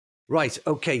Right,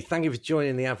 okay, thank you for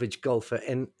joining The Average Golfer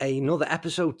in another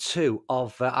episode 2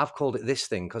 of, I've called it this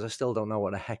thing because I still don't know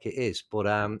what the heck it is, but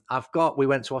we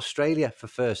went to Australia for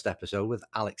first episode with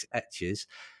Alex Etches.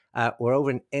 We're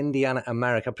over in Indiana,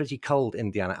 America, pretty cold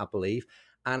Indiana, I believe,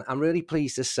 and I'm really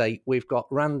pleased to say we've got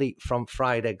Randy from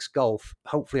Fried Eggs Golf,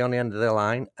 hopefully on the end of the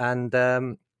line, and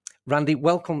Randy,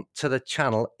 welcome to the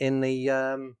channel in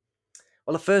the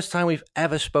first time we've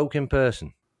ever spoken in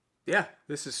person. Yeah,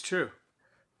 this is true.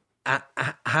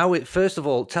 First of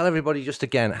all, tell everybody just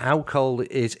again, how cold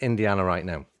is Indiana right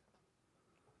now?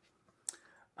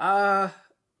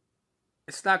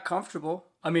 It's not comfortable.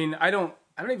 I mean, I don't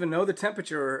even know the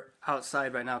temperature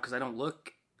outside right now because I don't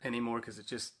look anymore because it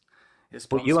just is.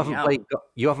 But you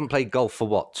haven't played golf for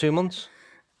what, 2 months?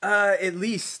 At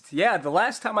least, yeah. The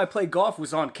last time I played golf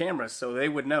was on camera, so they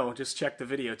would know. Just check the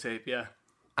videotape, yeah.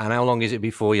 And how long is it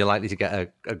before you're likely to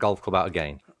get a golf club out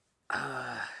again?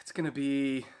 It's gonna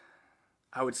be,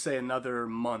 I would say, another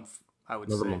month.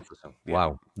 Another month or so. Yeah.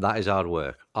 Wow, that is hard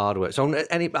work. Hard work. So,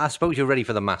 I suppose you're ready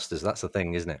for the Masters. That's the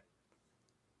thing, isn't it?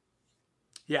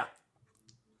 Yeah.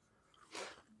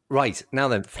 Right now,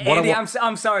 then. Andy,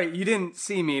 I'm sorry you didn't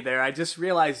see me there. I just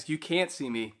realized you can't see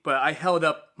me, but I held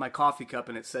up my coffee cup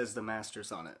and it says the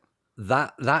Masters on it.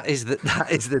 That is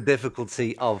the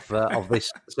difficulty of this.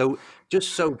 So just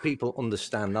so people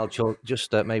understand, I'll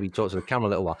just maybe talk to the camera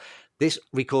a little while. This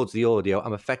records the audio.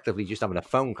 I'm effectively just having a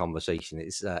phone conversation.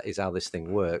 Is how this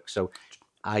thing works. So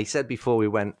I said before we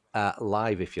went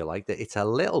live, if you like, that it's a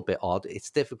little bit odd. It's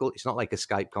difficult. It's not like a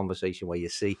Skype conversation where you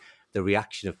see the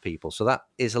reaction of people. So that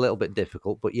is a little bit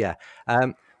difficult. But yeah.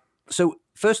 So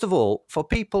first of all, for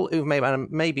people who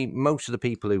maybe most of the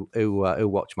people who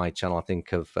watch my channel, I think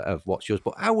have watched yours.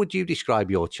 But how would you describe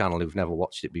your channel who've never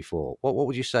watched it before? What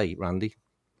would you say, Randy?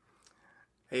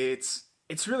 It's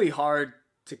really hard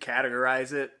to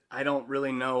categorize it. I don't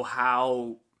really know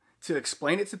how to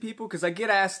explain it to people because I get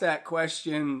asked that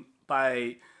question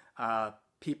by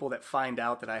people that find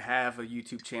out that I have a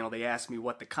YouTube channel. They ask me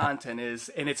what the content is,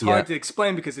 and it's hard to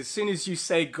explain because as soon as you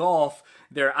say golf,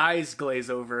 their eyes glaze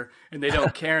over and they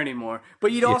don't care anymore.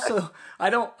 But you'd also, I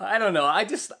don't know.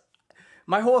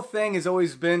 My whole thing has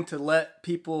always been to let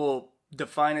people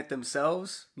define it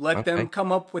themselves, let them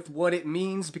come up with what it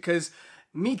means, because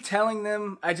me telling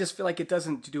them, I just feel like it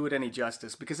doesn't do it any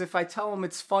justice. Because if I tell them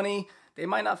it's funny, they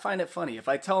might not find it funny. If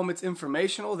I tell them it's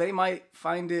informational, they might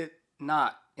find it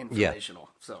not informational.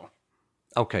 So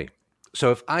okay,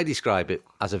 so if I describe it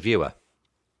as a viewer,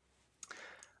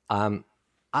 I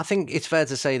think it's fair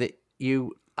to say that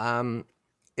you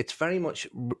it's very much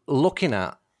looking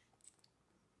at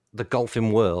the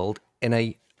golfing world in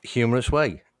a humorous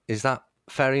way. Is that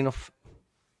fair enough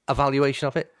evaluation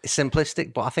of it? It's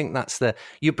simplistic, but I think that's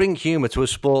you bring humor to a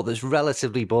sport that's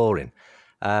relatively boring.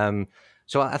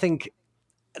 So I think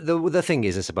the thing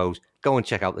is, I suppose, go and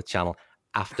check out the channel.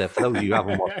 After, for those of you who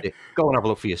haven't watched it, go and have a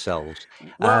look for yourselves.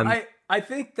 Well, I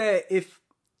think that if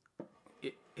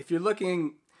you're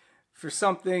looking for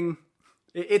something,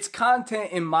 it's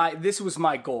content this was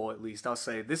my goal, at least I'll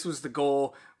say. This was the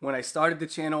goal when I started the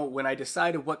channel, when I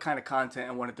decided what kind of content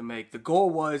I wanted to make. The goal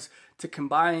was to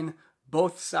combine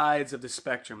both sides of the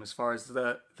spectrum as far as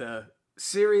the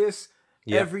serious,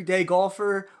 everyday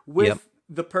golfer with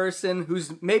the person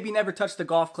who's maybe never touched a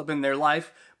golf club in their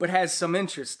life, but has some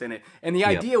interest in it. And the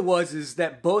idea is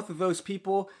that both of those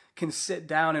people can sit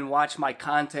down and watch my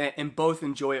content and both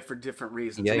enjoy it for different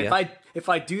reasons. If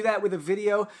I do that with a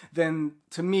video, then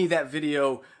to me that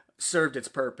video served its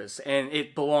purpose and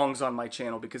it belongs on my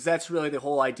channel, because that's really the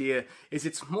whole idea. Is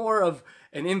it's more of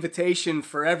an invitation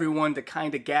for everyone to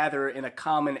kind of gather in a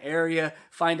common area,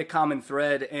 find a common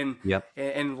thread,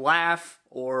 and laugh,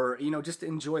 or just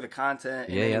enjoy the content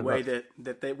in any way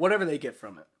that they, whatever they get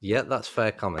from it. Yeah, that's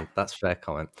fair comment. That's fair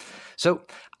comment. So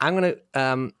I'm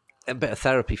gonna a bit of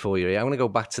therapy for you here. I'm gonna go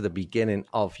back to the beginning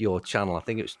of your channel. I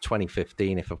think it was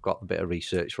 2015, if I've got a bit of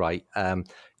research right.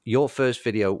 Your first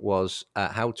video was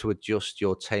how to adjust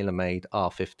your TaylorMade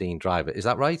R15 driver. Is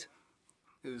that right?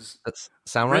 That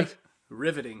sound right?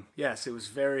 Riveting. Yes, it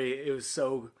was it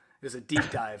was a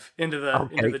deep dive into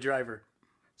the driver.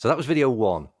 So that was video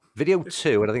 1. Video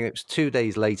 2, and I think it was 2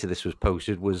 days later this was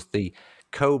posted, was the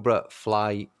Cobra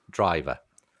Fly driver.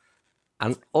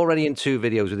 And already in 2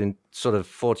 videos within sort of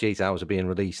 48 hours of being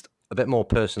released, a bit more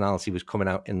personality was coming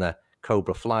out in the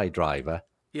Cobra Fly driver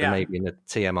than maybe in the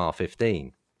TMR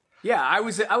 15. Yeah, I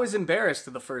was embarrassed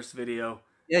of the first video.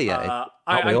 Yeah.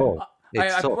 I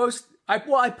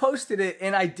posted it,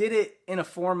 and I did it in a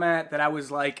format that I was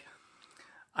like,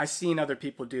 I seen other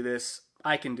people do this.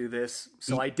 I can do this.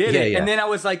 So I did Yeah, it. yeah. And then I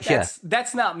was like, Yeah.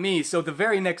 that's not me. So the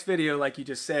very next video, like you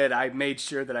just said, I made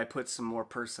sure that I put some more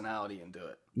personality into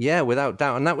it. Yeah, without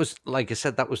doubt. And that was, like I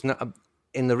said, that was not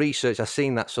in the research. I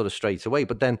seen that sort of straight away.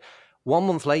 But then 1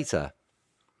 month later,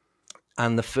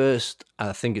 and the first,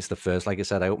 I think it's the first, like I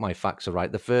said, I hope my facts are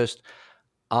right. The first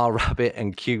R Rabbit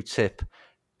and Q-Tip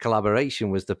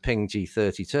collaboration was the Ping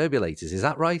G30 turbulators. Is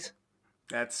that right?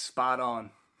 That's spot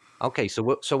on. Okay, so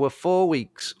we're 4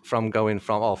 weeks from going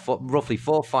from, roughly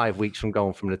 4 or 5 weeks from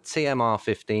going from the TMR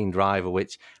 15 driver,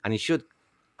 which, and you should,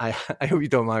 I hope you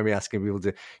don't mind me asking people to,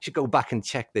 you should go back and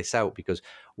check this out, because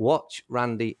watch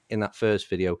Randy in that first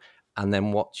video and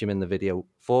then watch him in the video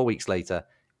 4 weeks later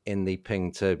in the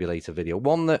Ping Turbulator video.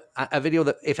 A video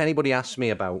that if anybody asks me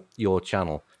about your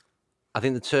channel, I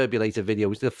think the Turbulator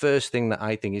video is the first thing that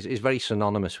I think is very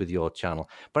synonymous with your channel.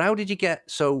 But how did you get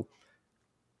so,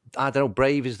 I don't know,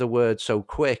 brave is the word, so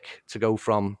quick to go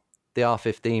from the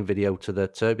R15 video to the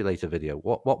Turbulator video?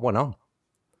 What went on?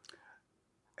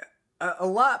 A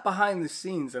lot behind the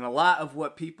scenes, and a lot of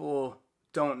what people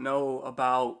don't know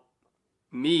about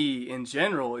me in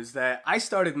general is that I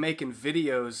started making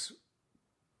videos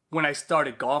when I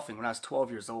started golfing when I was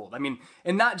 12 years old. I mean,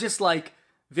 and not just like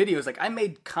videos, like I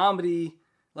made comedy,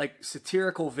 like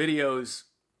satirical videos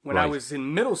when I was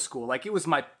in middle school. Like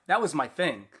that was my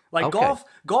thing. Like golf,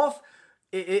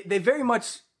 they very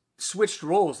much switched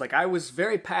roles. Like I was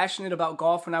very passionate about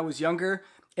golf when I was younger,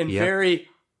 and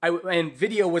and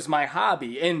video was my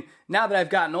hobby. And now that I've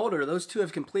gotten older, those two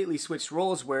have completely switched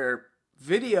roles, where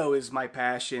video is my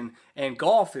passion and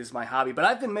golf is my hobby. But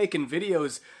I've been making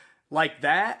videos like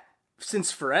that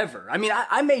since forever. I mean,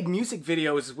 I made music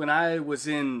videos when I was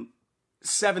in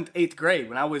 7th, 8th grade.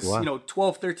 When I was,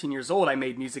 12, 13 years old, I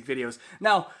made music videos.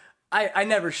 Now, I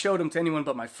never showed them to anyone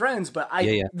but my friends, but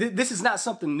this is not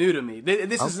something new to me.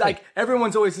 This is like,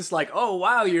 everyone's always just like, oh,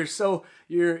 wow,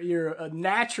 you're a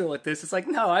natural at this. It's like,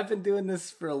 no, I've been doing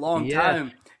this for a long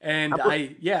time. And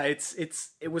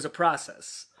it was a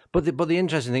process. But the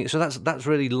interesting thing, so that's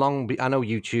really long. I know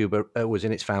YouTube was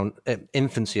in its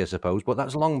infancy, I suppose, but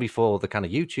that's long before the kind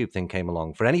of YouTube thing came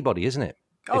along for anybody, isn't it?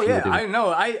 Oh yeah, I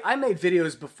know. I made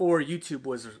videos before YouTube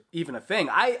was even a thing.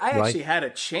 I actually had a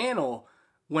channel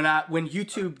when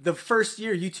YouTube, the first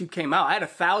year YouTube came out. I had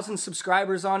 1,000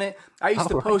 subscribers on it. I used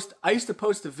to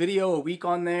post a video a week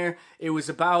on there. It was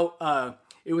about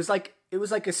it was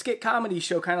like a skit comedy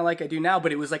show, kind of like I do now,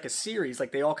 but it was like a series,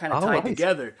 like they all kind of tied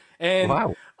together. And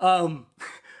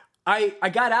I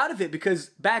got out of it because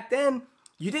back then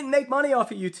you didn't make money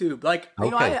off of YouTube. Like,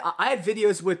 I had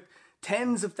videos with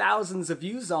tens of thousands of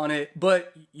views on it,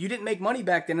 but you didn't make money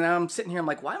back then. And I'm sitting here, I'm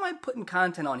like, why am I putting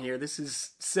content on here? This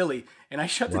is silly. And I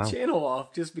shut the channel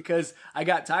off just because I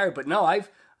got tired. But no,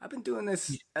 I've been doing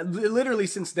this literally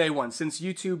since day one. Since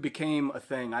YouTube became a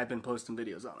thing, I've been posting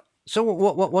videos on it. So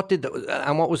what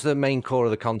was the main core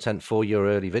of the content for your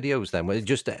early videos then? Was it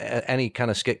just any kind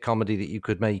of skit comedy that you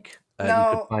could make?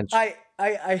 No,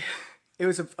 it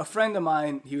was a friend of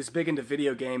mine. He was big into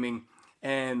video gaming,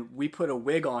 and we put a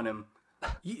wig on him.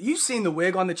 You've seen the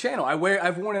wig on the channel.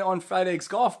 I've worn it on Fried Eggs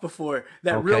Golf before.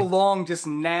 That real long, just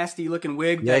nasty looking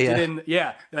wig that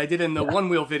I did in the One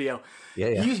Wheel video.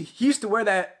 He used to wear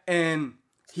that, and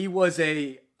he was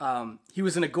an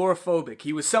agoraphobic.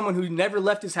 He was someone who never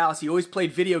left his house. He always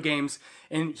played video games,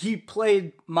 and he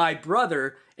played my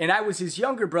brother, and I was his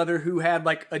younger brother who had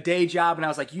like a day job, and I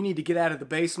was like, you need to get out of the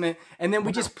basement. And then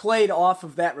we just played off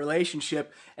of that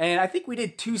relationship, and I think we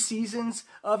did 2 seasons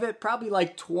of it, probably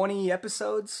like 20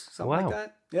 episodes, something like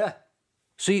that. Yeah.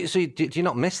 So do you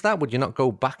not miss that? Would you not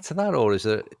go back to that, or is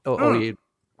it?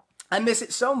 I miss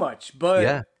it so much,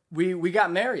 but we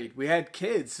got married, we had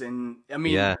kids, and I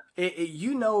mean,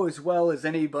 you know as well as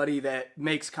anybody that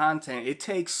makes content, it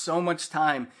takes so much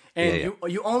time, and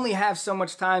you only have so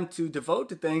much time to devote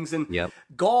to things. And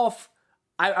golf,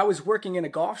 I was working in a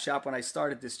golf shop when I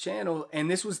started this channel,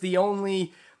 and this was the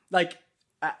only, like,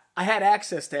 I had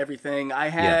access to everything. I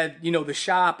had, the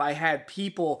shop, I had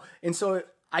people, and so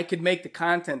I could make the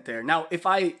content there. Now, if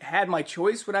I had my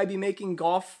choice, would I be making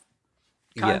golf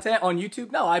content on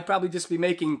YouTube? No, I'd probably just be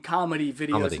making comedy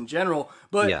videos in general.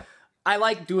 But I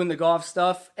like doing the golf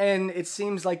stuff, and it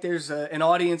seems like there's an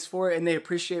audience for it, and they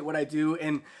appreciate what I do.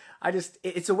 And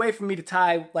it's a way for me to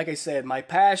tie, like I said, my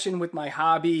passion with my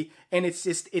hobby, and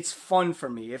it's fun for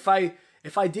me. If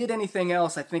I did anything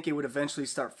else, I think it would eventually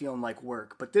start feeling like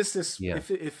work. But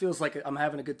it feels like I'm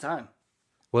having a good time.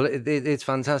 Well, it's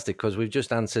fantastic because we've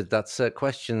just answered that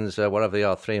questions, whatever they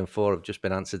are, 3 and 4 have just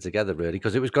been answered together, really,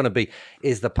 because it was going to be,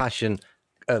 is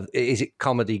it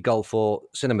comedy, golf, or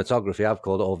cinematography, I've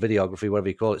called it, or videography, whatever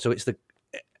you call it. So it's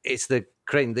it's the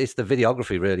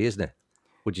videography, really, isn't it?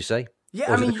 Would you say? Yeah,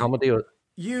 Or I is it the mean, comedy? Or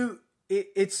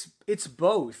it's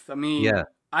both. I mean, yeah,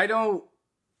 I don't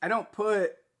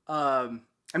put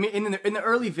I mean in the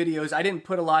early videos I didn't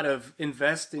put a lot of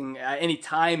investing any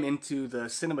time into the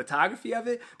cinematography of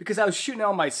it because I was shooting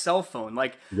on my cell phone.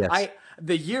 Like yes,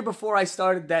 the year before I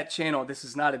started that channel, this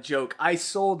is not a joke, I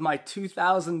sold my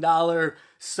 $2,000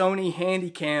 Sony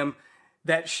Handycam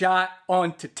that shot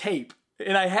onto tape.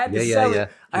 And I had to yeah, yeah, sell it. yeah,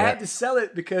 I yeah, had to sell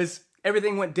it because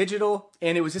everything went digital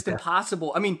and it was just yeah.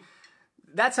 impossible. I mean,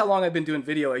 that's how long I've been doing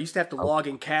video. I used to have to Oh, log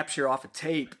and capture off a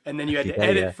tape, and then you had to yeah,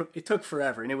 edit. yeah, It took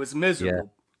forever, and it was yeah.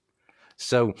 miserable.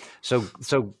 So,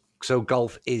 so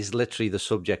golf is literally the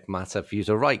subject matter for you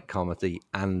to write comedy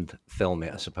and film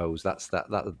it. I suppose that's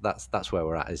where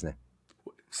we're at, isn't it?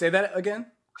 Say that again.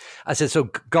 I said, so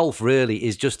golf really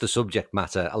is just the subject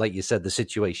matter, like you said, the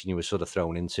situation you were sort of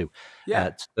thrown into,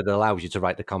 Yeah, that allows you to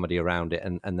write the comedy around it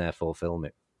and therefore film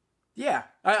it. yeah,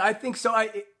 I think so.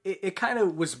 It kind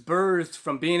of was birthed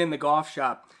from being in the golf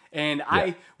shop, and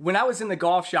Yeah, when I was in the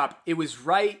golf shop, it was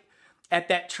right at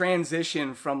that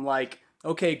transition from like,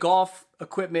 okay, golf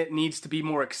equipment needs to be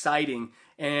more exciting,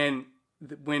 and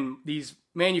when these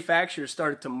manufacturers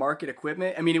started to market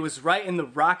equipment, I mean, it was right in the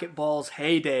Rocket Ball's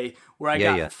heyday where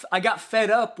yeah, yeah, I got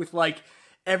fed up with like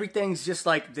everything's just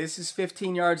like this is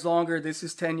 15 yards longer, this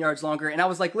is 10 yards longer, and I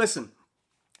was like, listen.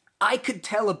 I could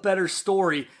tell a better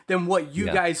story than what you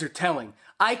yeah, guys are telling.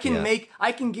 yeah,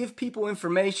 I can give people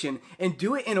information and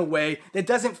do it in a way that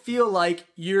doesn't feel like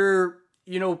you're,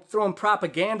 throwing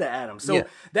propaganda at them. So yeah,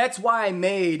 that's why I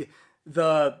made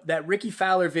that Ricky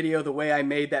Fowler video the way I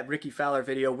made that Ricky Fowler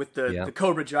video with yeah, the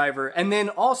Cobra driver. And then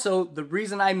also the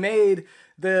reason I made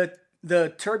the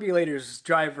Turbulators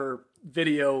driver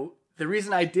video, the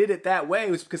reason I did it that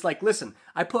way was because like, listen,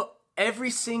 I put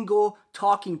every single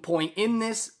talking point in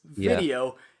this yeah,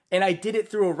 video and I did it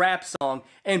through a rap song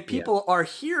and yeah, people are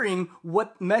hearing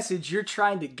what message you're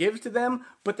trying to give to them,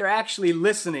 but they're actually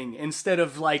listening instead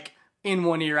of like in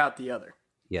one ear out the other.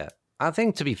 yeah. I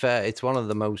think, to be fair, it's one of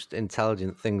the most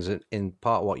intelligent things in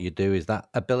part of what you do is that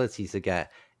ability to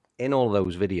get in all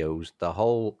those videos the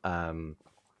whole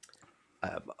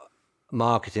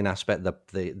marketing aspect,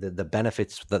 the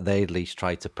benefits that they at least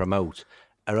try to promote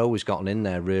are always gotten in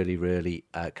there really, really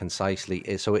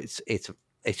concisely. So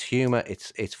it's humor,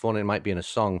 it's fun. It might be in a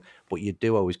song, but you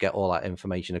do always get all that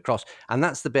information across. And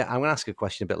that's the bit I'm going to ask a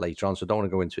question a bit later on, so I don't want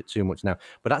to go into it too much now.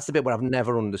 But that's the bit where I've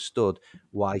never understood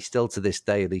why, still to this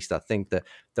day, at least, I think that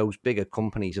those bigger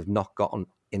companies have not gotten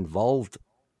involved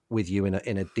with you in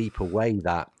a deeper way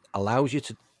that allows you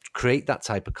to create that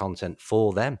type of content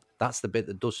for them. That's the bit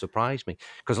that does surprise me.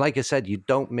 Because like I said, you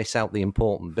don't miss out the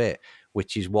important bit,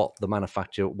 which is what the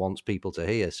manufacturer wants people to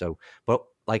hear. So, but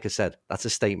like I said, that's a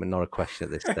statement, not a question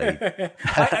at this stage.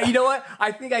 You know what?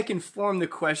 I think I can form the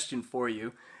question for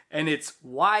you. And it's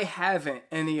why haven't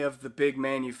any of the big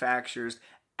manufacturers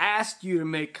asked you to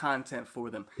make content for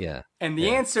them? Yeah. And the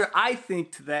Yeah. answer, I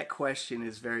think, to that question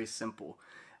is very simple.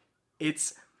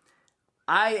 It's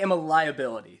I am a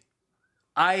liability.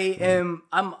 I'm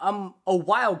a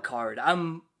wild card.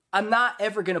 I'm not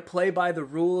ever going to play by the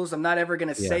rules. I'm not ever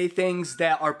going to Yeah. say things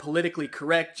that are politically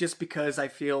correct just because I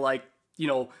feel like,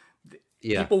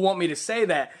 Yeah. people want me to say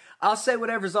that. I'll say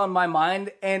whatever's on my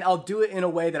mind and I'll do it in a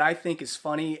way that I think is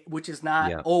funny, which is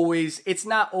Yeah. it's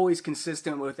not always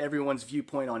consistent with everyone's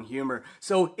viewpoint on humor.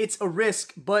 So it's a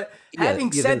risk, but Yeah, having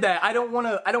you said think- that, I don't want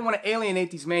to alienate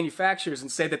these manufacturers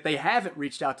and say that they haven't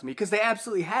reached out to me because they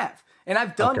absolutely have. And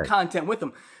I've done Okay. content with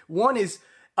them. One is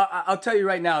I'll tell you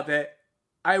right now that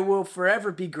I will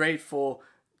forever be grateful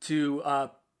to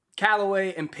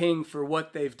Callaway and Ping for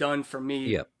what they've done for me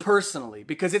Yep. personally,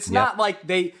 because it's Yep. not like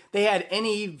they had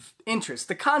any interest.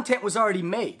 The content was already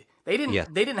made. They Yeah.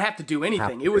 didn't have to do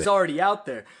anything. to It do was it. already out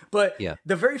there. But Yeah.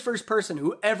 the very first person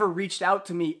who ever reached out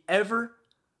to me ever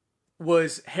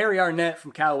was Harry Arnett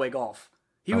from Callaway Golf.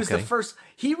 He was the Okay. first.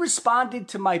 He responded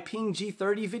to my Ping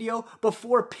G30 video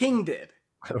before Ping did.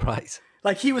 Right.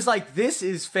 Like he was like, "This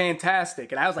is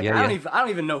fantastic," and I was like, Yeah, I yeah. don't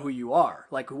even know who you are."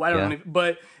 Like, I don't. Yeah. Even,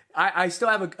 but I still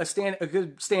have a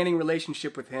good standing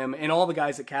relationship with him and all the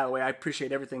guys at Callaway. I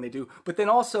appreciate everything they do. But then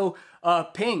also,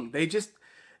 Ping.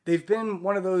 They've been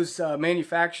one of those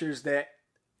manufacturers that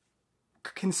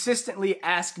consistently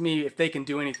ask me if they can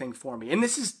do anything for me, and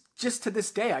this is just to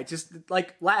this day. I just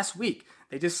like last week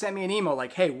they just sent me an email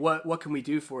like, "Hey, what can we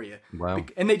do for you?" Wow.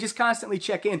 And they just constantly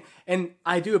check in, and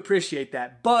I do appreciate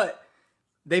that. But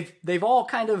they've all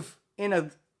kind of in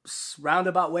a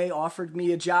roundabout way offered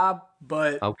me a job,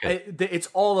 but Okay. it's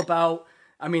all about.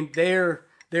 I mean, they're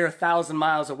they're 1,000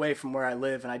 miles away from where I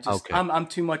live, and Okay. I'm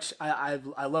too much.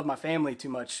 I love my family too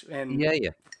much, and Yeah, yeah.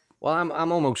 Well,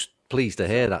 I'm almost pleased to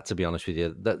hear that. To be honest with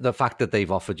you, the fact that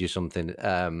they've offered you something,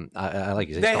 I like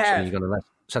you say, it's they not something have, you're going to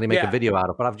necessarily make a yeah. video out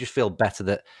of. But I just feel better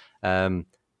that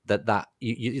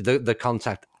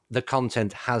the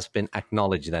content has been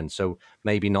acknowledged. Then, so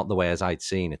maybe not the way as I'd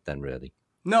seen it. Then, really.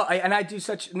 No, I do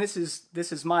such, and this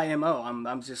is my mo.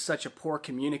 I'm just such a poor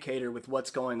communicator with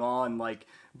what's going on, like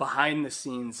behind the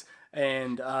scenes,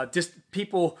 and just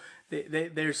people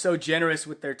they're so generous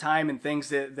with their time and things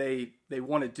that they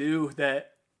want to do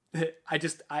that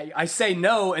I say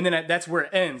no, and then that's where it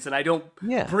ends, and I don't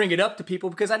Yeah. bring it up to people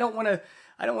because I don't want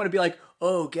to be like,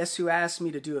 oh, guess who asked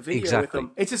me to do a video with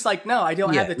them? It's just like, no, I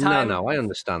don't have the time. No, I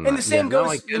understand that. And the same no,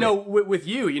 goes, with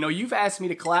you. You've asked me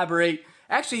to collaborate.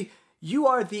 Actually, you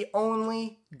are the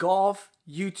only golf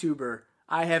YouTuber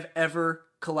I have ever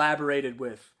collaborated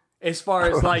with. As far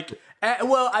as like,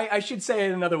 well, I should say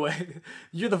it another way.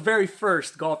 You're the very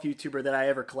first golf YouTuber that I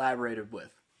ever collaborated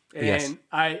with. And Yes.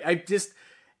 I just,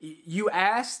 you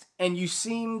asked and you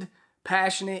seemed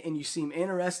passionate and you seem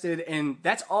interested, and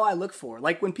that's all I look for.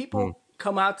 Like when people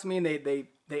come out to me and they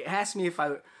ask me if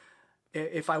I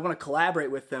want to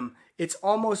collaborate with them, it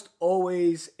almost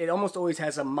always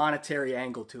has a monetary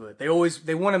angle to it. They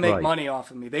want to make Right. money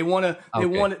off of me. They want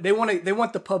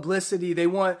the publicity. They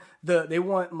want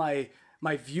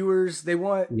my viewers. They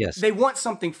want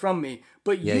something from me.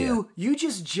 But you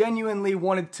just genuinely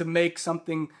wanted to make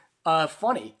something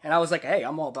funny, and I was like, hey,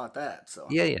 I'm all about that. So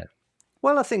Yeah.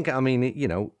 Well, I think,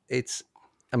 it's,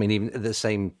 even the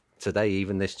same today,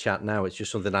 even this chat now, it's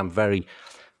just something I'm very,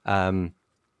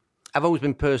 I've always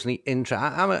been personally interested.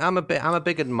 I'm a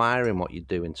big admirer in what you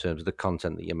do in terms of the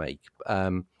content that you make.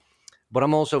 But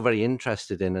I'm also very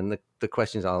interested in, and the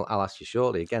questions I'll ask you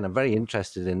shortly, again, I'm very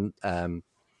interested in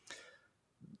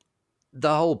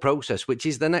the whole process, which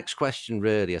is the next question,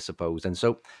 really, I suppose. And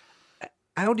so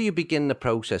how do you begin the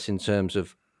process in terms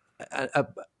of,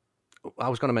 I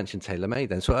was going to mention TaylorMade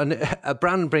then. So a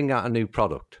brand bring out a new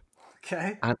product,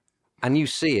 okay. and you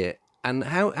see it, and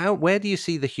where do you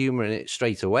see the humor in it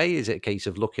straight away? Is it a case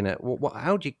of looking at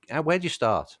where do you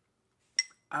start?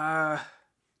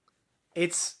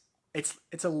 It's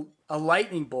a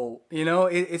lightning bolt.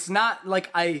 It's not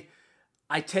like I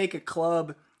take a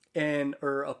club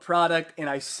or a product and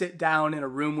I sit down in a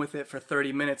room with it for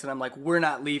 30 minutes and I'm like, we're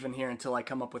not leaving here until I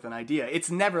come up with an idea. It's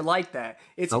never like that.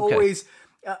 It's always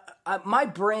my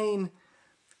brain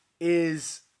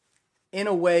is in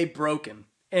a way broken,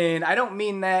 and I don't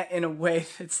mean that in a way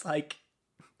that's like,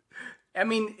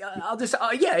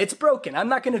 it's broken. I'm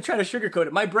not going to try to sugarcoat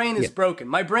it. My brain is broken.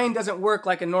 My brain doesn't work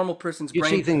like a normal person's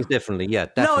brain. You see things differently, yeah,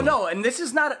 definitely. No, and this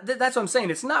is not, that's what I'm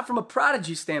saying. It's not from a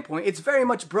prodigy standpoint. It's very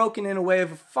much broken in a way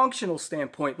of a functional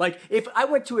standpoint. Like, if I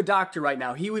went to a doctor right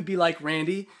now, he would be like,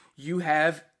 Randy, you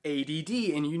have ADD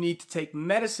and you need to take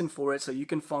medicine for it so you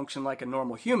can function like a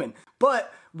normal human.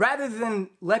 But rather than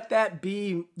let that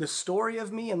be the story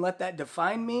of me and let that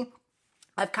define me,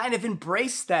 I've kind of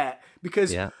embraced that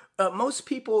because most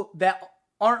people that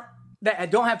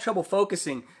don't have trouble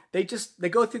focusing, they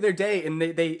go through their day and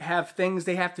they have things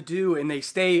they have to do and they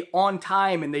stay on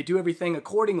time and they do everything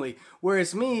accordingly.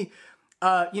 Whereas me,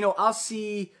 I'll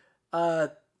see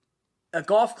a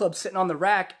golf club sitting on the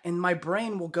rack and my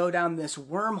brain will go down this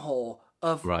wormhole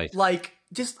of like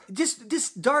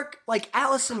just dark, like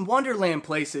Alice in Wonderland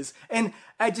places. And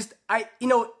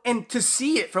and to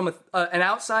see it from an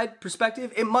outside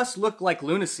perspective, it must look like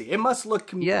lunacy. It must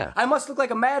look, I must look like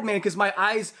a madman because my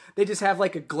eyes, they just have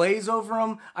like a glaze over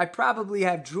them. I probably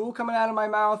have drool coming out of my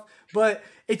mouth, but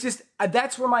it just,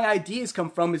 that's where my ideas come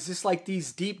from, is just like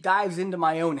these deep dives into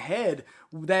my own head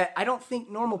that I don't think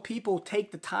normal people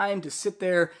take the time to sit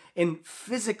there and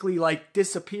physically like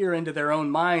disappear into their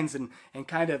own minds and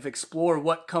kind of explore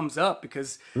what comes up,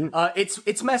 because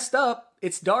it's messed up.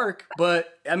 It's dark,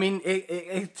 but I mean,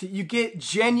 you get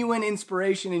genuine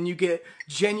inspiration and you get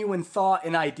genuine thought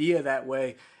and idea that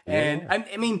way. And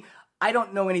I mean, I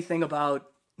don't know anything about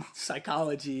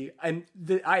psychology, and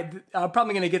I'm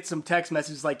probably going to get some text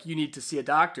messages like, you need to see a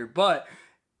doctor. But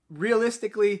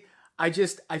realistically, I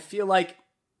feel like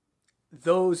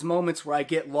those moments where I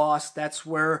get lost, that's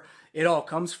where it all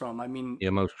comes from. I mean,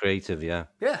 you're most creative, yeah.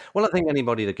 Yeah. Well, I think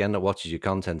anybody again that watches your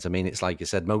content, I mean, it's like you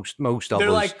said, most of they're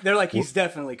us, they're like, he's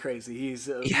definitely crazy. He's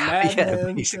a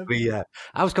madman. Basically, yeah.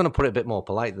 I was going to put it a bit more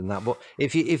polite than that, but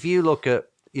if you look at,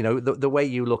 the way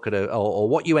you look at it, or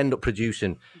what you end up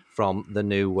producing from the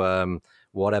new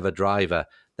whatever driver,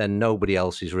 then nobody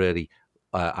else is really,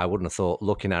 I wouldn't have thought,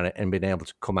 looking at it and being able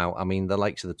to come out. I mean, the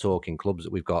likes of the talking clubs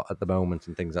that we've got at the moment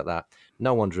and things like that,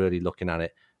 no one's really looking at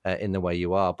it in the way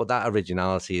you are. But that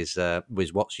originality is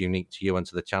what's unique to you and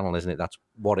to the channel, isn't it? That's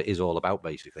what it is all about,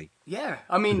 basically. Yeah,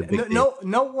 I mean,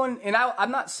 no one, and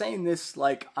I'm not saying this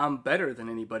like I'm better than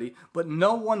anybody, but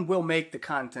no one will make the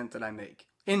content that I make.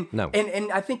 And No.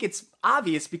 and I think it's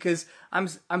obvious because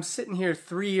I'm sitting here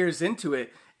 3 years into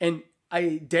it, and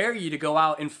I dare you to go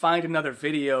out and find another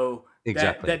video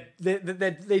Exactly.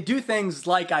 that they do things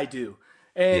like I do.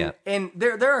 And and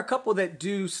there are a couple that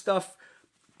do stuff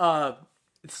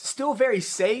it's still very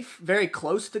safe, very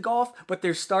close to golf, but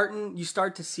you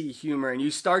start to see humor and you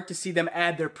start to see them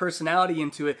add their personality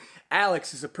into it.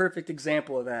 Alex is a perfect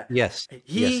example of that. Yes.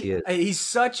 He is. He's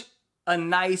such a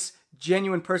nice,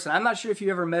 genuine person. I'm not sure if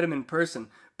you ever met him in person,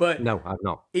 but No, I've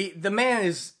not. the man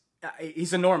is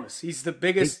he's enormous. He's the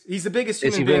biggest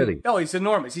human being. Really? Oh, he's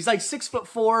enormous. He's like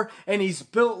 6'4", and he's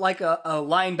built like a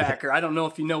linebacker. I don't know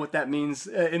if you know what that means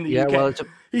in the UK. Well,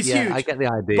 he's huge. I get the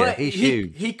idea. But he's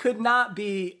huge. He could not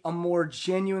be a more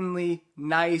genuinely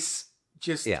nice,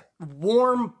 just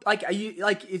warm. Like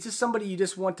it's just somebody you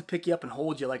just want to pick you up and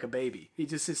hold you like a baby. He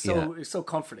just is so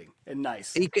comforting and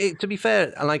nice. To be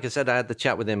fair, and like I said, I had the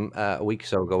chat with him a week or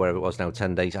so ago, wherever it was now,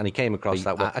 10 days, and he came across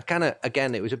that way. I kind of,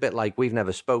 again, it was a bit like we've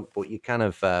never spoke, but you kind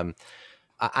of,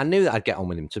 I knew that I'd get on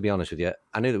with him, to be honest with you.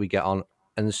 I knew that we'd get on,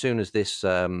 and as soon as this,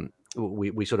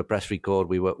 we sort of press record,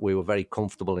 we were very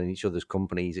comfortable in each other's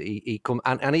companies. He come,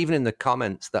 and even in the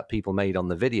comments that people made on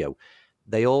the video,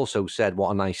 they also said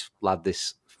what a nice lad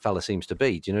this fella seems to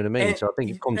be. Do you know what I mean? So I think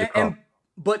it comes across.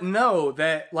 But know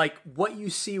that like what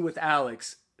you see with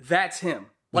Alex, that's him.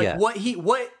 Like what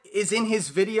is in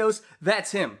his videos,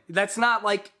 that's him. That's not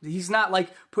like he's not like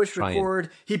push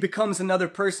record. He becomes another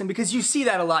person, because you see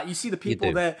that a lot. You see the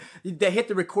people that hit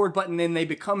the record button and they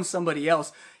become somebody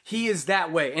else. He is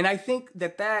that way, and I think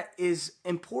that is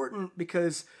important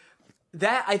because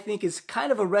that, I think, is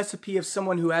kind of a recipe of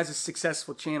someone who has a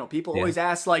successful channel. People always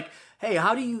ask like, "Hey,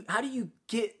 how do you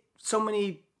get so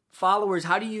many followers?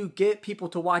 How do you get people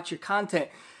to watch your content?"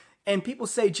 And people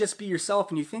say, "Just be yourself,"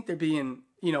 and you think they're being,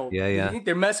 you think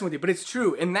they're messing with you, but it's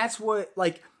true. And that's what,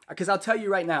 like, because I'll tell you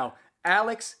right now,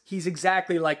 Alex, he's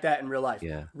exactly like that in real life.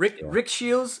 Yeah. Rick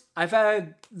Shields, I've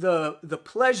had the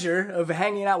pleasure of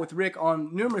hanging out with Rick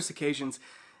on numerous occasions.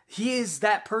 He is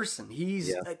that person.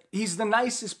 He's the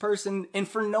nicest person, and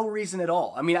for no reason at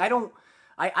all. I mean,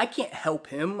 I can't help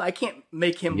him. I can't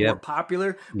make him more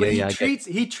popular, but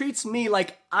he treats me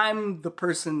like I'm the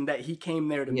person that he came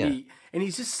there to meet. And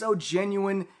he's just so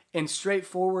genuine and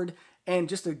straightforward and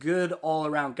just a good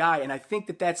all-around guy. And I think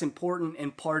that that's important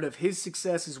and part of his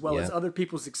success as well as other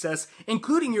people's success,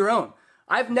 including your own.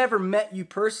 I've never met you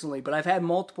personally, but I've had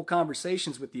multiple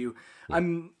conversations with you.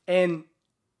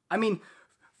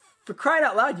 For crying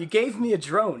out loud, you gave me a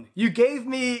drone. You gave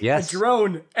me a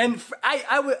drone. And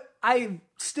I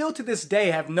still to this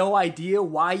day have no idea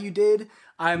why you did.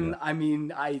 I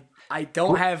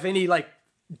don't have any like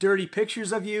dirty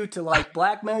pictures of you to like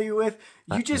blackmail you with.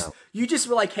 You just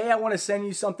were like, "Hey, I want to send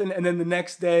you something," and then the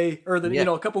next day or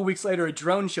a couple of weeks later, a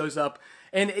drone shows up,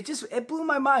 and it blew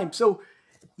my mind. So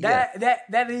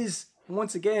that is,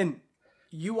 once again,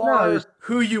 you are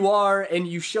who you are, and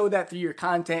you show that through your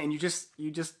content, and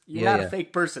you're not a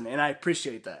fake person, and I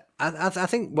appreciate that. I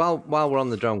think while we're on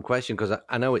the drone question, because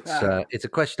I know it's a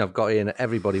question I've got here and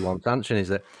everybody wants answering, is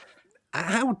that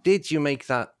how did you make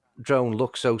that drone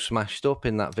look so smashed up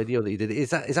in that video that you did? Was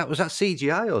that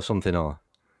CGI or something, or?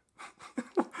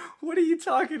 What are you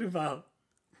talking about?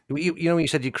 You know when you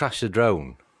said you crashed the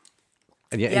drone,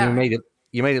 and you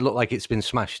made it look like it's been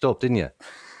smashed up, didn't you?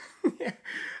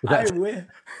 I win.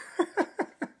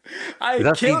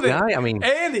 I killed it. I mean,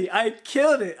 Andy, I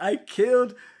killed it. I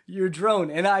killed your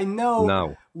drone, and I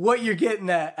know what you're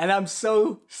getting at, and I'm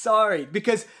so sorry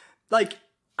because, like,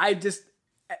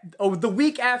 the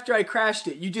week after I crashed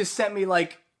it, you just sent me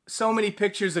like so many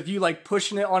pictures of you like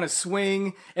pushing it on a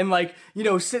swing and like,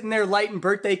 sitting there lighting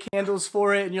birthday candles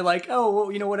for it, and you're like, "Oh,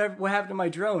 well, whatever. What happened to my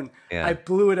drone?" Yeah. I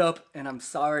blew it up, and I'm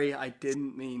sorry. I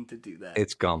didn't mean to do that.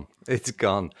 It's gone. It's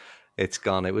gone. It's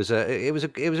gone. It was a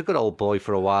good old boy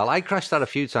for a while. I crashed that a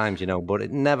few times, but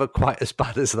it never quite as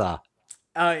bad as that.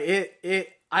 I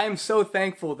am so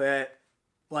thankful that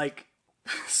like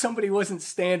somebody wasn't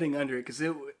standing under it, because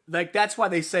that's why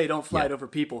they say don't fly it over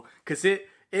people, because it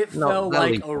fell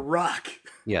like lethal. A rock.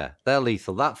 Yeah, they're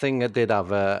lethal. That thing did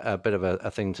have a bit of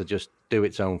a thing to just do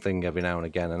its own thing every now and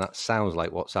again, and that sounds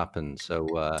like what's happened.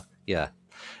 So yeah.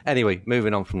 Anyway,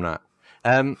 moving on from that.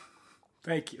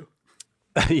 Thank you.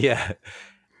 Yeah.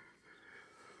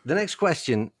 The next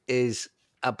question is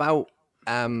about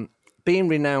being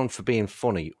renowned for being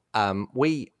funny. I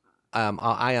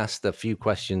asked a few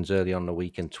questions early on in the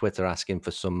week on Twitter asking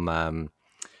for some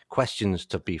questions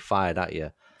to be fired at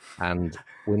you, and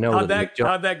we know How'd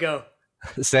that go?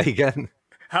 Say again.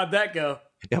 How'd that go?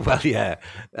 Yeah, well, yeah.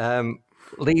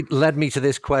 Led me to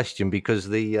this question because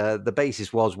the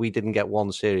basis was we didn't get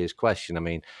one serious question. I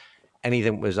mean,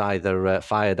 anything was either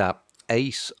fired at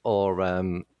Ace or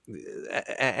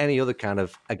any other kind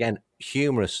of, again,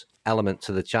 humorous element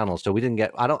to the channel. So we didn't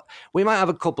get. We might have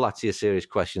a couple of serious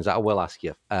questions that I will ask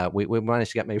you. We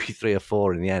managed to get maybe 3 or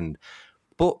 4 in the end.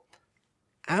 But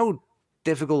how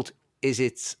difficult is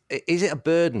it? Is it a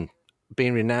burden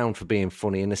being renowned for being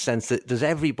funny, in the sense that does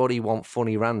everybody want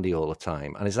funny Randy all the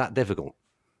time, and is that difficult?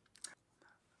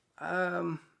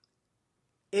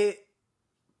 It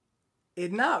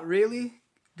not really,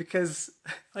 because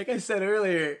like I said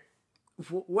earlier,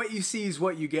 what you see is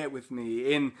what you get with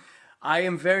me, and I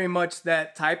am very much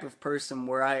that type of person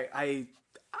where I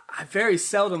very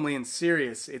seldomly am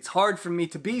serious. It's hard for me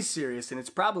to be serious, and it's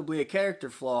probably a character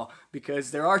flaw,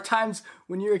 because there are times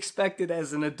when you're expected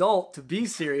as an adult to be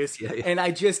serious, and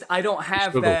I don't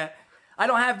have that. I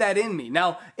don't have that in me.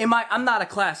 Now, I'm not a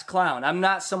class clown. I'm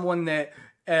not someone that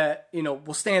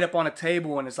will stand up on a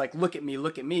table and it's like, look at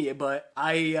me. But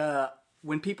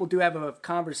when people do have a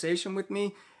conversation with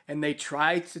me and they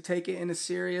try to take it in a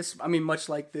serious, I mean, much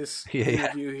like this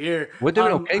interview here, we're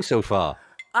doing okay so far.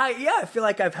 I feel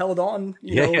like I've held on,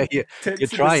 to the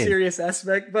serious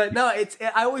aspect, but no,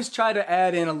 I always try to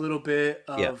add in a little bit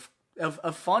of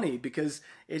funny, because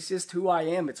it's just who I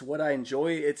am. It's what I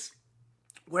enjoy. It's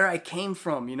where I came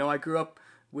from. I grew up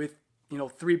with,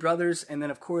 3 brothers, and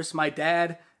then of course my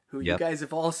dad, who you guys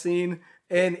have all seen,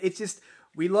 and it's just,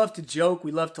 we love to joke,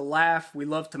 we love to laugh, we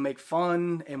love to make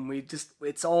fun, and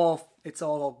it's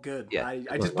all good. Yeah.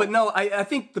 I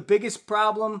think the biggest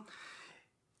problem,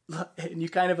 and you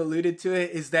kind of alluded to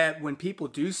it, is that when people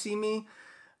do see me,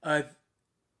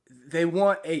 they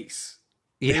want Ace.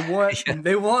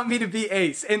 They want me to be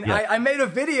Ace. And I made a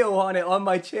video on it on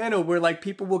my channel where like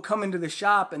people will come into the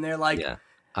shop and they're like,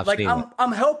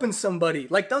 I'm helping somebody.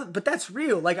 But that's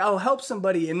real. Like, I'll help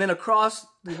somebody, and then across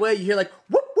the way you hear like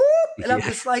whoop whoop, and I'm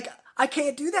just like, I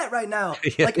can't do that right now.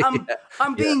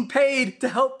 I'm being paid to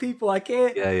help people. I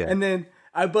can't. And then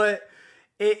but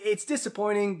it's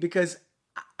disappointing because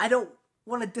I don't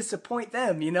want to disappoint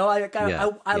them.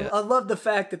 I love the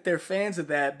fact that they're fans of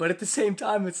that, but at the same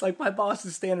time, it's like my boss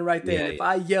is standing right there. And if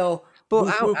I yell, but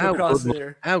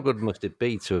how good must it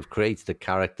be to have created a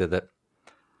character that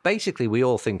basically we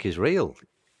all think is real?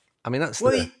 I mean, that's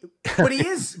but he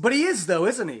is though,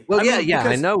 isn't he? Well,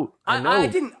 I know. I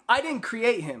didn't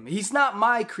create him. He's not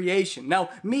my creation. Now,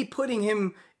 me putting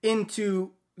him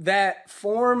into that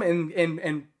form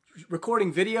and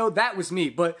recording video, that was me.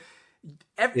 But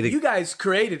you guys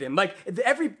created him. Like,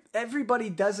 everybody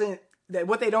doesn't.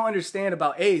 What they don't understand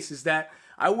about Ace is that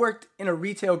I worked in a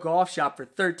retail golf shop for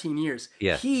 13 years.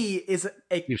 Yeah. He is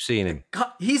You've seen him.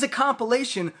 He's a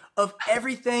compilation of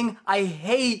everything I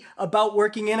hate about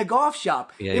working in a golf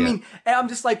shop. I mean, I'm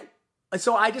just like,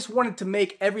 so I just wanted to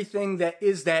make everything that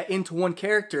is that into one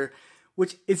character,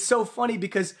 which is so funny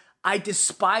because I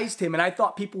despised him and I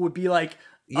thought people would be like,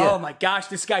 oh my gosh,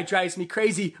 this guy drives me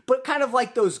crazy. But kind of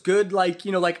like those good, like,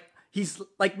 like he's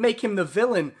like, make him the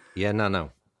villain. Yeah, no.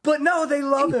 But no, they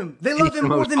love him. They love him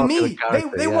more than me.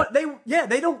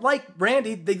 They don't like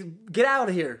Randy. They get out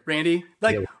of here, Randy.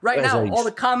 Like right now, Ace? All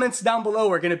the comments down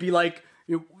below are going to be like,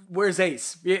 "Where's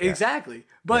Ace?" Yeah, exactly.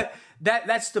 But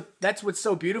that's what's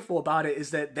so beautiful about it,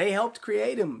 is that they helped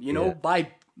create him.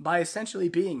 By essentially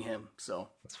being him. So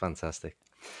that's fantastic.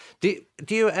 Do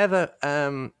you ever?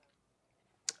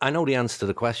 I know the answer to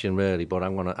the question really, but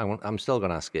I'm still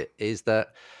gonna ask it. Is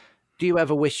that, do you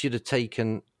ever wish you'd have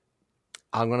taken?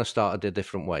 I'm going to start it a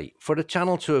different way. For the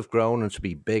channel to have grown and to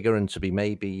be bigger and to be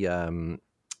maybe doing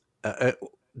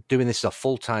this as a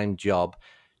full-time job,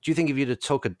 do you think if you'd have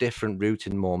took a different route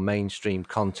in more mainstream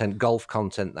content, golf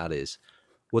content that is,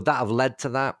 would that have led to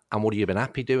that? And would you have been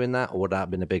happy doing that, or would that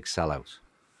have been a big sellout?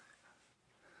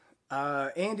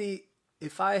 Andy,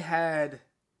 if I had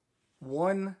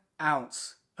 1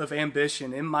 ounce of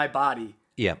ambition in my body,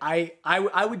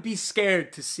 I would be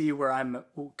scared to see where I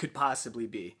could possibly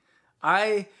be.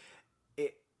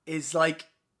 Is like,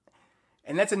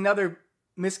 and that's another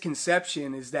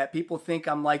misconception, is that people think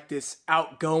I'm like this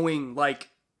outgoing, like,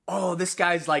 oh, this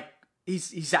guy's like,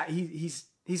 he's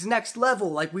next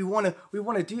level. Like we want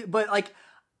to do it. But like,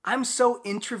 I'm so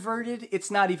introverted.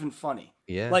 It's not even funny.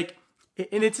 Yeah. Like,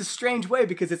 and it's a strange way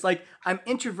because it's like, I'm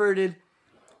introverted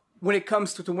when it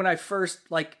comes to when I first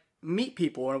like meet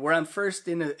people or where I'm first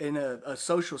in a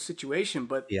social situation.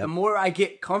 But the Yep. more I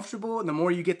get comfortable and the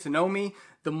more you get to know me,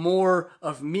 the more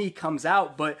of me comes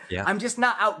out. But Yeah. I'm just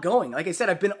not outgoing. Like I said,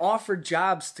 I've been offered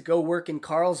jobs to go work in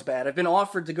Carlsbad. I've been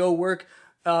offered to go work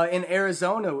in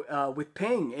Arizona with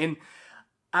Ping, and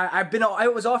I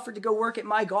was offered to go work at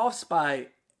My Golf Spy,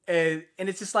 and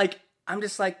it's just like I'm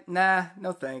just like, nah,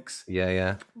 no thanks.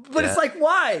 Yeah. But it's like,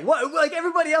 why? What? Like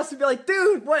everybody else would be like,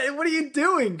 dude, what are you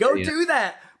doing? Go do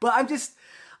that. But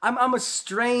I'm a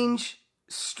strange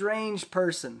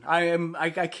person.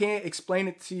 I can't explain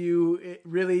it to you. It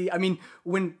really, I mean,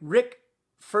 when Rick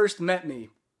first met me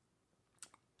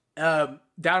down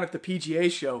at the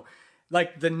PGA show,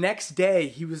 like the next day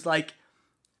he was like,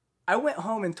 I went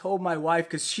home and told my wife,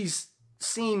 because she's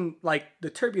seen like the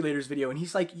Turbulators video, and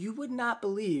he's like, you would not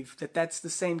believe that that's the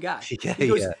same guy. Yeah, he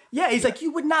goes, he's like,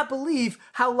 you would not believe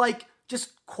how like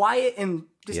just quiet and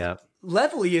just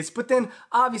level he is. But then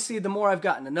obviously the more I've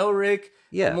gotten to know Rick,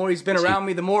 the more he's been around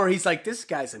me, the more he's like, this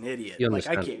guy's an idiot. Like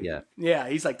I can't. Yeah.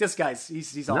 He's like, this guy's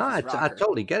he's off his rocker. I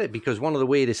totally get it, because one of the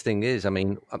weirdest thing is, I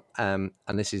mean, and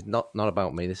this is not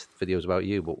about me. This video is about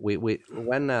you. But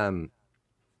when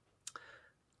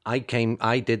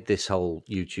I did this whole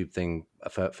YouTube thing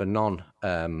for no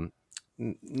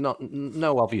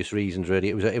obvious reasons really.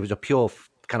 It was a pure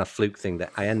kind of fluke thing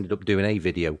that I ended up doing a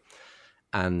video,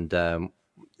 and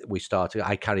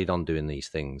I carried on doing these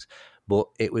things, but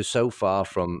it was so far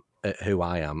from who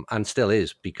I am, and still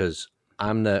is, because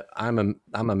I'm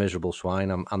a miserable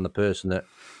swine. I'm the person that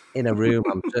in a room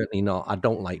I'm certainly not. I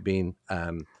don't like being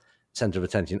center of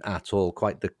attention at all.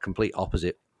 Quite the complete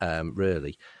opposite,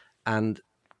 really. And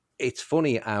it's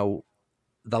funny how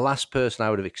the last person I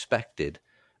would have expected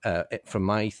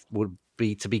from would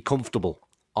be to be comfortable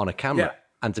on a camera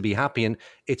and to be happy. And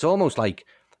it's almost like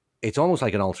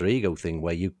an alter ego thing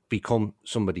where you become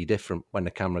somebody different when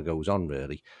the camera goes on,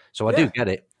 really. So I do get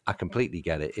it. I completely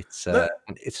get it. It's a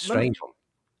strange one.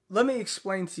 Let me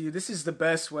explain to you. This is the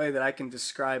best way that I can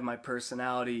describe my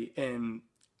personality. And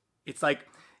it's like,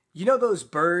 you know those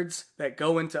birds that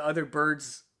go into other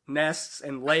birds' nests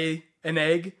and lay an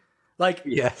egg? Like,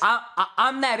 yes.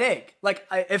 I'm that egg. Like,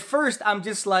 at first, I'm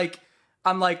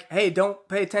like, hey, don't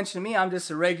pay attention to me. I'm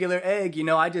just a regular egg. You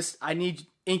know, I need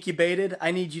incubated.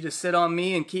 I need you to sit on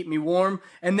me and keep me warm.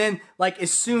 And then, like,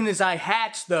 as soon as I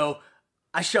hatch, though,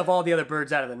 I shove all the other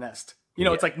birds out of the nest. You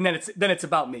know, it's like, then it's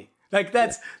about me. Like,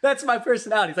 that's my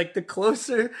personality. It's like the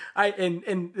closer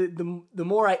the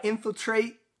more I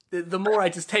infiltrate, the more I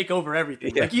just take over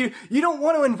everything. Like you don't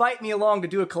want to invite me along to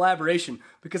do a collaboration,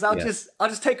 because I'll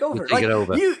just take over. Take it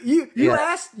over.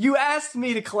 You asked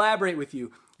me to collaborate with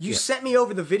you. You sent me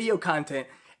over the video content,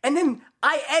 and then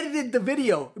I edited the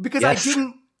video because I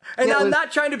didn't. And I'm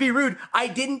not trying to be rude. I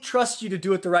didn't trust you to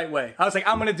do it the right way. I was like,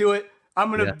 I'm gonna do it.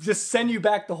 I'm gonna just send you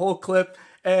back the whole clip.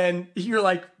 And you're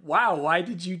like, wow, why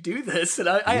did you do this? And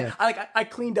I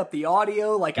cleaned up the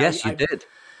audio. Like, yes, you did.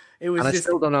 It was. And I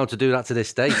still don't know how to do that to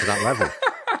this day, to that level.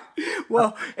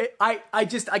 Well, I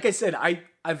just, like I said,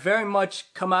 I very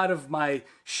much come out of my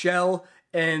shell,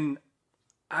 and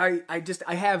I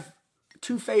have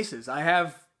two faces. I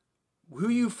have who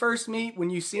you first meet when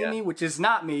you see me, which is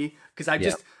not me, because I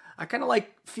kind of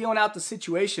like feeling out the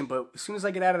situation. But as soon as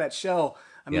I get out of that shell,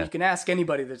 I mean, you can ask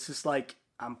anybody that's just like,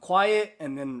 I'm quiet,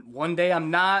 and then one day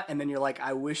I'm not, and then you're like,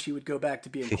 I wish you would go back to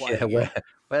being quiet.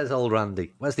 Where's old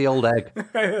Randy? Where's the old egg?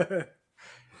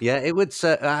 It would.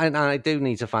 I do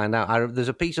need to find out. There's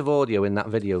a piece of audio in that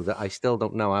video that I still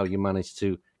don't know how you managed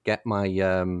to get my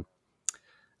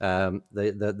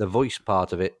the voice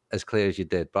part of it as clear as you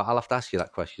did. But I'll have to ask you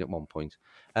that question at one point.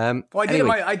 Well, I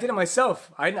did it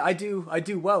myself. I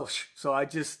do Welsh, so I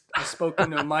spoke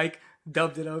into a mic.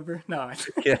 Dubbed it over. No,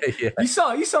 You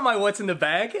saw my what's in the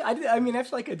bag. I mean, I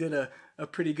feel like I did a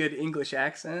pretty good English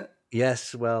accent.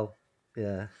 Yes, well,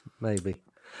 yeah, maybe.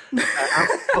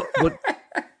 but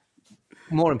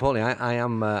more importantly, I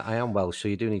am Welsh, so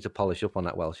you do need to polish up on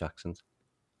that Welsh accent.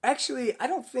 Actually, I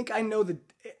don't think I know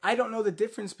the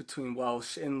difference between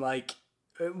Welsh and like,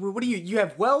 what do you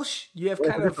have Welsh? You have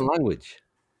kind of different language.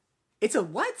 It's a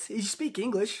what? You speak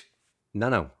English?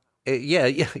 No.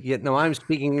 No, I'm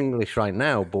speaking English right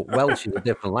now, but Welsh is a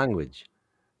different language.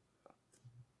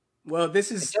 Well,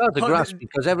 this is it's hard to grasp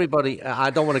because everybody. I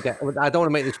don't want to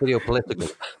make this video political.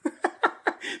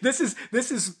 This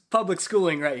is public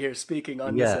schooling right here. Speaking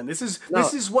on this end, this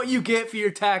is what you get for your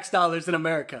tax dollars in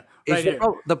America. Right here.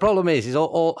 The problem is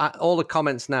all the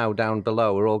comments now down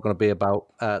below are all going to be about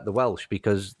the Welsh,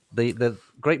 because the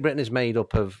Great Britain is made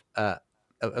up of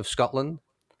Scotland,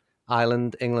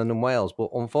 Ireland, England, and Wales.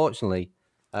 But unfortunately,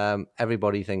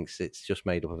 Everybody thinks it's just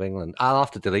made up of England. I'll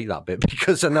have to delete that bit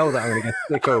because I know that I'm going to get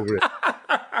sick over it.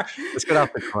 It's going to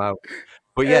have to come out.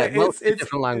 But yeah, it's a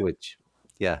different language.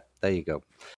 Yeah, there you go.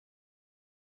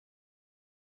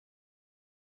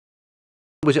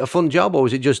 Was it a fun job, or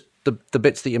was it just the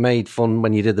bits that you made fun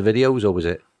when you did the videos, or was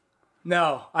it?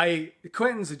 No,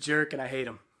 Quentin's a jerk and I hate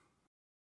him.